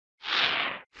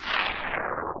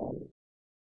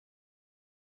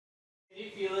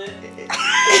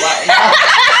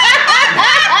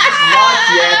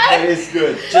is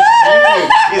good. Just leave.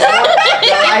 It's more, the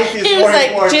life is more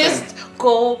like, important. just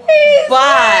go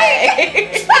by.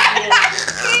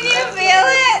 Can you feel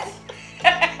it?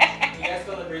 You guys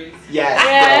feel the breeze? Yes.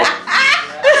 Yeah.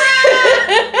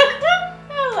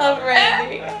 go. I love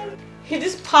Randy. He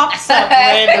just pops up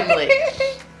randomly.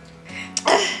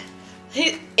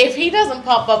 If he doesn't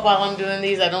pop up while I'm doing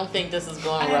these, I don't think this is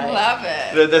going right. I love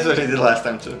it. That's what he did last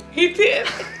time too. He did.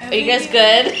 Are you guys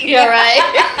good? You alright?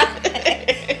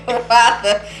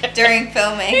 During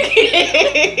filming.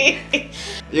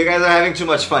 You guys are having too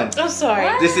much fun. I'm sorry.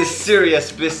 What? This is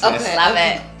serious business. Okay. Love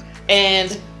it.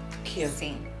 And cue.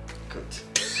 Scene. Good.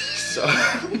 So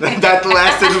that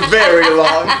lasted very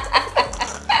long.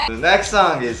 The next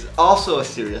song is also a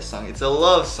serious song. It's a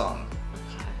love song.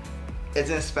 It's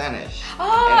in Spanish.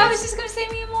 Oh, And I was it's- just gonna say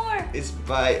me more. It's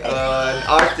by an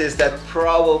artist that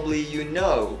probably you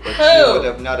know, but Who? you would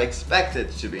have not expected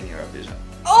to be in Eurovision.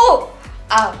 Oh,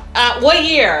 What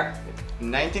year?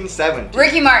 1970.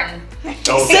 Ricky Martin. Okay.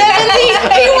 70?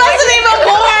 He wasn't even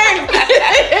born!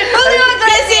 Julio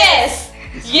Iglesias.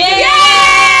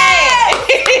 Yeah!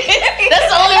 That's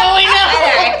the only one we know.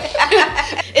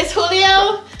 It's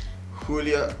Julio.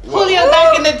 Julio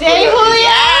back in the day.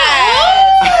 Julio.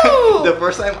 Woo! The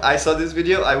first time I saw this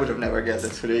video, I would have never guessed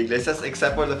it's Julio Iglesias,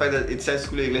 except for the fact that it says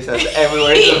Julio Iglesias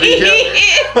everywhere in the video.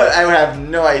 But I would have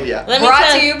no idea. Let me Brought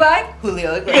tell to you by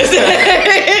Julio Iglesias.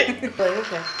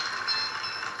 Okay.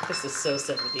 This is so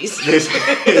 70s. This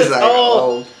is like old.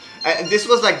 old. And this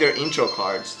was like their intro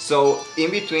cards. So in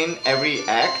between every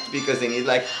act, because they need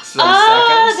like some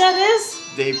seconds, that is.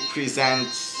 they present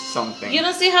something. You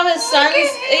don't see how his sons. at him.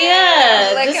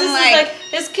 Yeah. Looking This is like-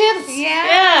 his kids.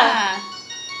 Yeah.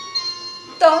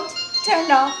 Don't turn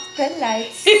off the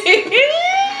lights.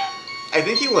 I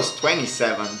think he was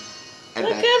 27 at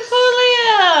Look that. at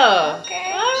Julio.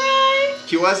 Okay. All right.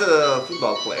 He was a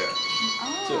football player.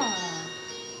 Oh.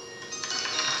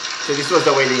 So this was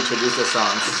the way they introduced the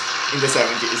songs in the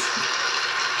 70s.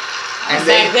 And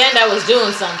Back then, that was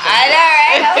doing something. I know,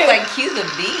 right? I was like, cue the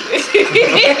beat.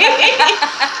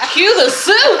 Cue the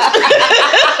suit.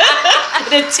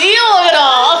 The teal of it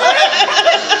all.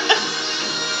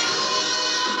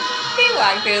 He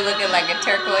walked through looking like a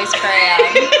turquoise crayon.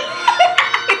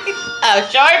 A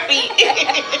Sharpie.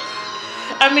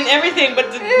 I mean, everything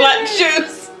but the black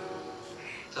shoes.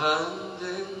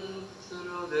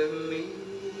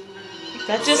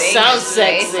 That just Sing sounds is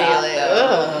way sexy. solid.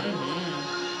 Ugh.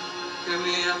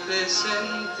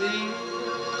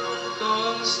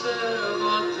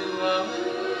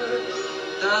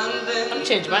 I'm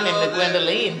changing my name to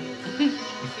Gwendolyne.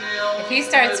 If he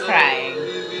starts crying,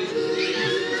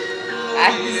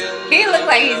 he looked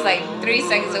like he's like 3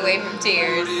 seconds away from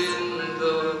tears.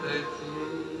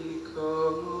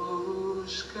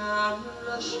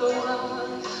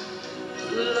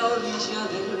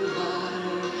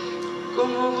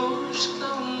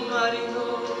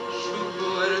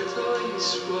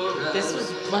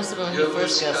 This must have been when he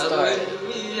first got started.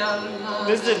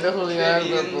 This is the Julio I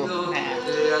remember.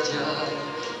 Nah.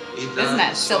 This is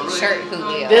not silk shirt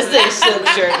Julio. This is silk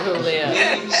shirt Julio.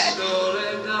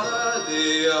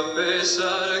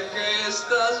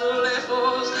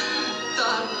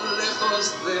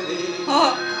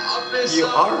 You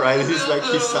are right. He's like,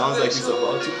 he sounds like he's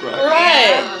about to cry.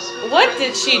 Right. What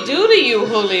did she do to you,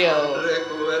 Julio?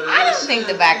 I don't think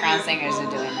the background singers are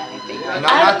doing anything. No, Right?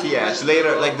 not yet.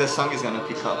 Later, like the song is gonna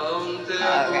pick up.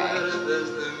 Okay.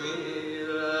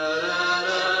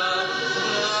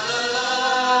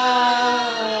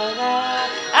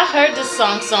 I heard this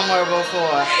song somewhere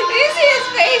before. Did you see his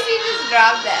face? He just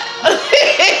dropped that.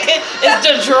 It's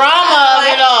the drama of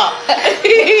it all.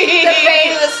 The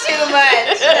pain was too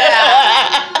much.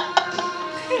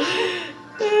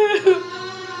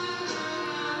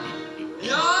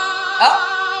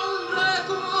 Oh.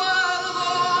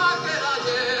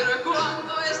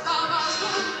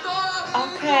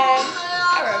 Okay.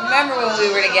 I remember when we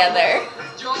were together.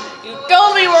 You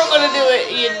told me you weren't gonna do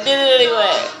it. You did it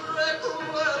anyway.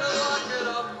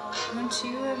 Don't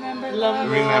you remember? Love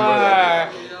Remember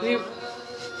that.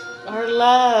 Our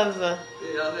love.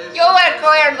 Yo me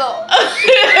acuerdo.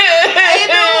 I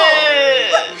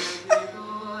know.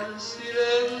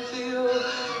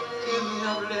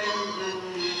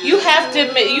 You have to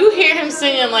admit, you hear him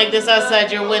singing like this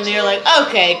outside your window, you're like,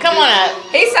 okay, come on up.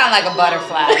 He sounds like a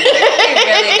butterfly. He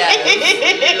really does.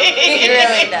 He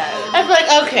really does. I'm like,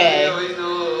 okay,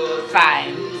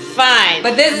 Fine. fine.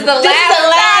 But this is the This is the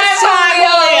last time,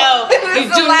 Julio. This You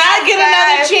is do the not last get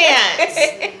another time. chance.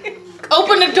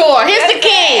 Open the door. Here's the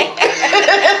key.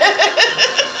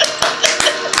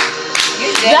 You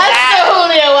did That's that. the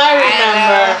Julio I remember.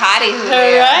 I know. Hottie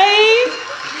Julio. Right?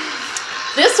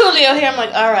 This Julio here, I'm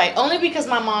like, all right, only because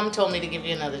my mom told me to give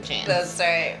you another chance. That's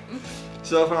right.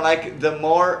 So from like the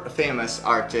more famous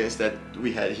artists that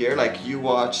we had here, like you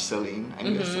watch Celine,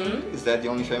 I'm guessing. Is that the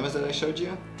only famous that I showed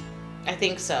you? I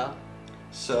think so.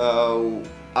 So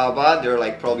ABBA, they're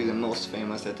like probably the most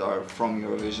famous that are from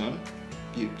Eurovision.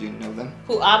 You know them?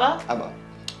 Who, ABBA? ABBA.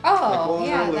 Oh, Like,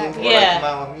 yeah. or That like Yeah.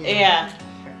 Mamma Mia. Yeah.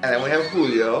 And then we have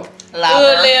Julio.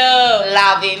 Julio.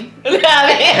 Love him.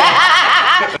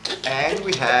 And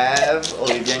we have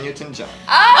Olivia Newton-John.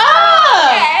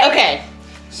 Oh, Okay.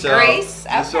 So Greece,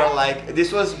 This, okay. were like,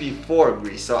 this was before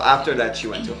Greece. So after that she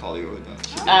went to Hollywood. And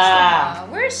she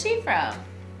Where is she from?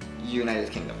 United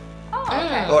Kingdom. Oh,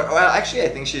 okay. Or well, actually I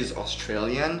think she's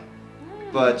Australian.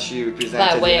 But she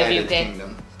represented By way of United UK.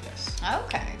 Kingdom. Yes.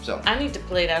 Okay. So I need to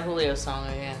play that Julio song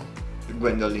again.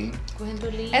 Gwendolyne.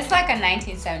 Gwendolyne. It's like a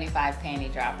 1975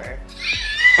 panty dropper.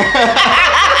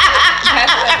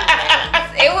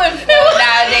 It wouldn't fit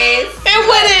nowadays. It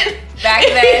wouldn't. Back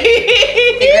then,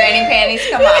 the granny panties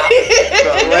come off.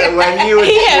 So when you would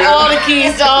He had hear- all the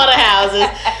keys to all the houses.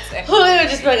 Julio would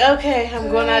just be like, okay, I'm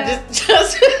going out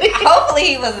just. Hopefully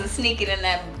he wasn't sneaking in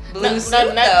that blue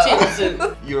suit not though. team suit.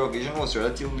 Eurovision was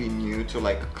relatively new to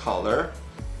like color.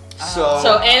 So,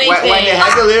 So anything. when they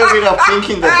had a little bit of pink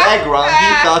in the background,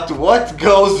 he thought, what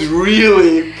goes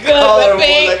really colorful?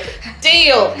 Big Like,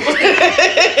 deal.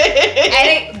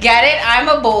 And get it? I'm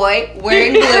a boy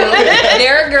wearing blue.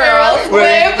 They're girls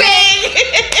Wearing wearing pink.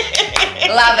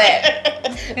 Love it.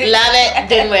 Love it,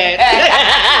 didn't wear it.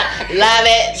 Love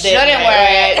it, Shouldn't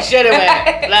wear it. Shouldn't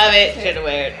wear it. Love it, shouldn't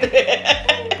wear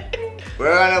it.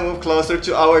 we're gonna move closer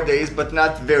to our days, but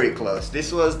not very close.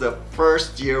 This was the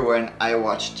first year when I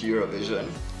watched Eurovision.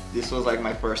 This was like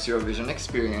my first Eurovision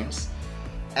experience.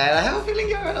 And I have a feeling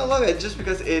you're gonna love it just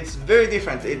because it's very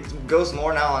different. It goes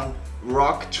more now on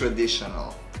rock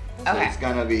traditional. So Okay. it's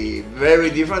gonna be very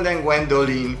different than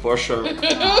Gwendolyne for sure.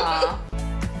 Aw.